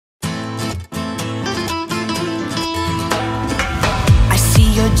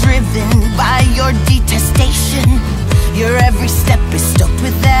driven by your detestation. Your every step is stoked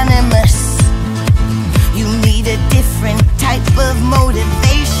with animus. You need a different type of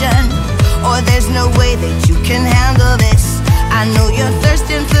motivation, or there's no way that you can handle this. I know you're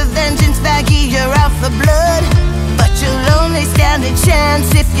thirsting for vengeance, baggy, you're out for blood, but you'll only stand a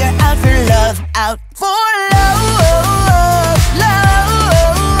chance if you're out for love. Out for love,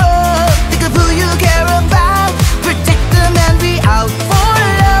 love. Think of who you care about, protect them and be out for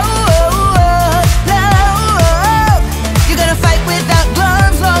love, love. You're gonna fight without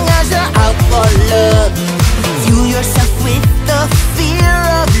gloves long as you're out for love. Fuel yourself with the fear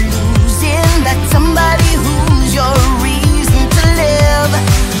of losing that somebody who's your reason to live.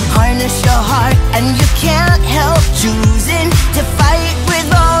 Harness your heart and you can't help choosing to fight with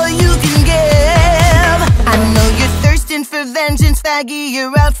all you can give. I know you're thirsting for vengeance, faggy,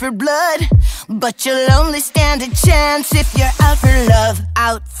 you're out for blood, but you'll only stand a chance if you're out for love.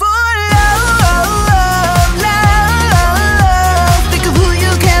 Out for love.